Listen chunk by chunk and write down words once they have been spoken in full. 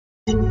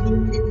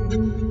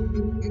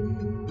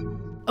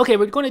Okay,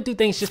 we're going to do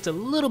things just a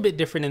little bit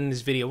different in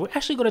this video. We're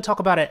actually going to talk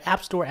about an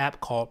App Store app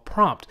called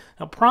Prompt.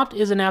 Now, Prompt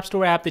is an App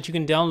Store app that you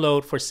can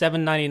download for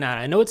 $7.99.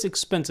 I know it's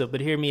expensive,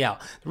 but hear me out.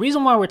 The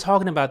reason why we're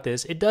talking about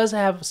this, it does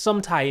have some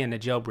tie-in to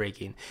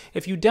jailbreaking.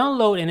 If you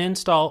download and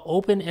install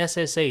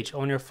OpenSSH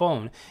on your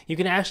phone, you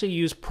can actually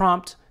use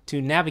Prompt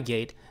to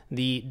navigate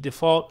the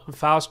default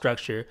file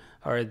structure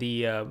or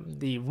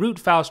the root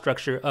file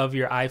structure of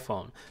your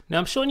iPhone. Now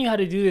I'm showing you how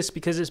to do this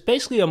because it's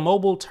basically a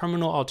mobile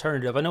terminal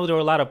alternative. I know there are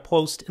a lot of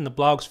posts in the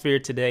blog sphere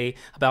today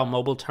about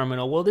mobile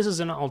terminal. Well, this is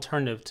an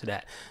alternative to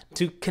that.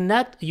 To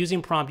connect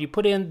using Prompt, you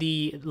put in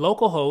the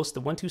local host,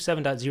 the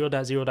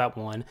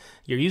 127.0.0.1,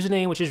 your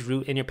username, which is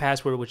root, and your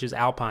password, which is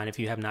Alpine if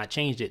you have not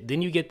changed it.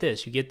 Then you get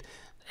this. You get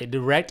a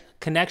direct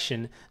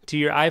connection to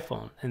your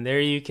iPhone, and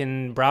there you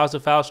can browse the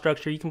file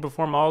structure. You can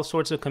perform all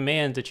sorts of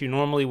commands that you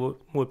normally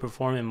would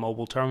perform in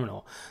mobile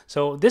terminal.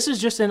 So this is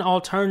just an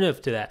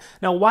alternative to that.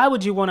 Now, why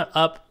would you want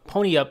to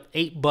pony up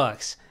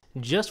 $8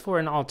 just for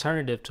an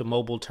alternative to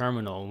mobile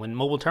terminal when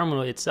mobile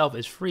terminal itself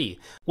is free?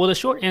 Well, the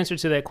short answer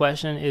to that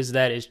question is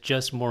that it's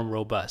just more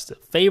robust. The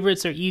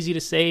favorites are easy to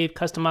save,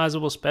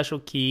 customizable special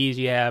keys.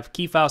 You have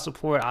key file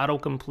support,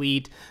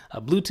 autocomplete,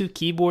 Bluetooth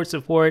keyboard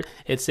support.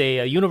 It's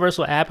a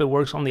universal app. It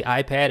works on the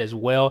iPad as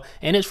well,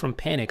 and it's from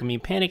Panic. I mean,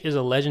 Panic is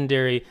a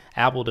legendary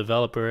Apple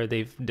developer.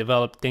 They've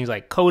developed things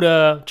like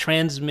Coda,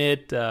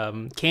 Transmit,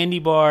 Candy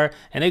Bar,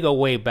 and they go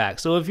way back.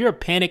 So if you're a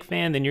Panic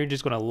fan, then you're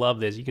just going to love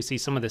this. You can see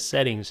some of the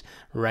settings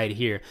right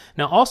here.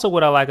 Now, also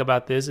what I like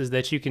about this is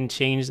that you can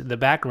change the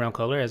background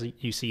color, as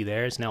you see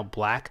there. It's now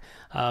black,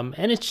 and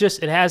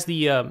it has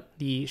the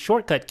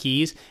shortcut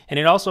keys, and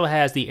it also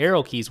has the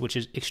arrow keys, which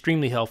is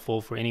extremely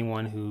helpful for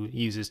anyone who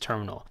uses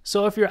Terminal.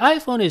 So if your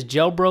iPhone is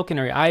jailbroken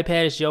or your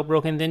iPad is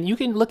jailbroken, then you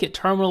can look at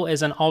Terminal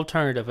as an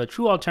alternative, a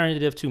true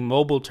alternative to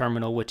mobile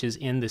terminal, which is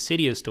in the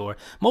Cydia store.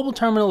 Mobile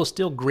terminal is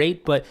still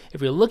great, but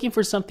if you're looking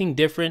for something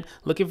different,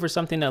 looking for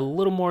something a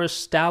little more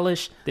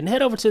stylish, then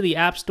head over to the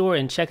App Store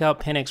and check out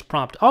Panic's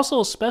Prompt. Also,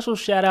 a special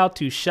shout out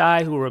to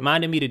Shy, who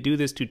reminded me to do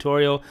this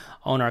tutorial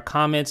on our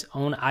comments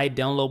on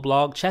iDownload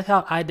blog. Check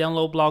out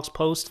iDownload blog's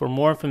post for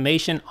more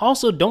information.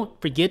 Also, don't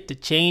forget to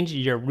change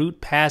your root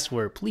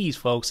password. Please,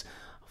 folks,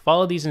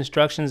 follow these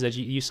instructions that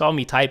you saw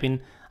me typing.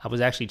 I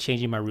was actually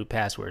changing my root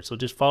password. So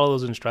just follow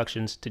those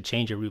instructions to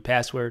change your root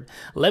password.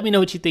 Let me know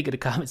what you think in the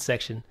comment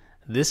section.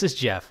 This is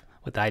Jeff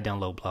with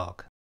iDownload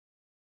blog.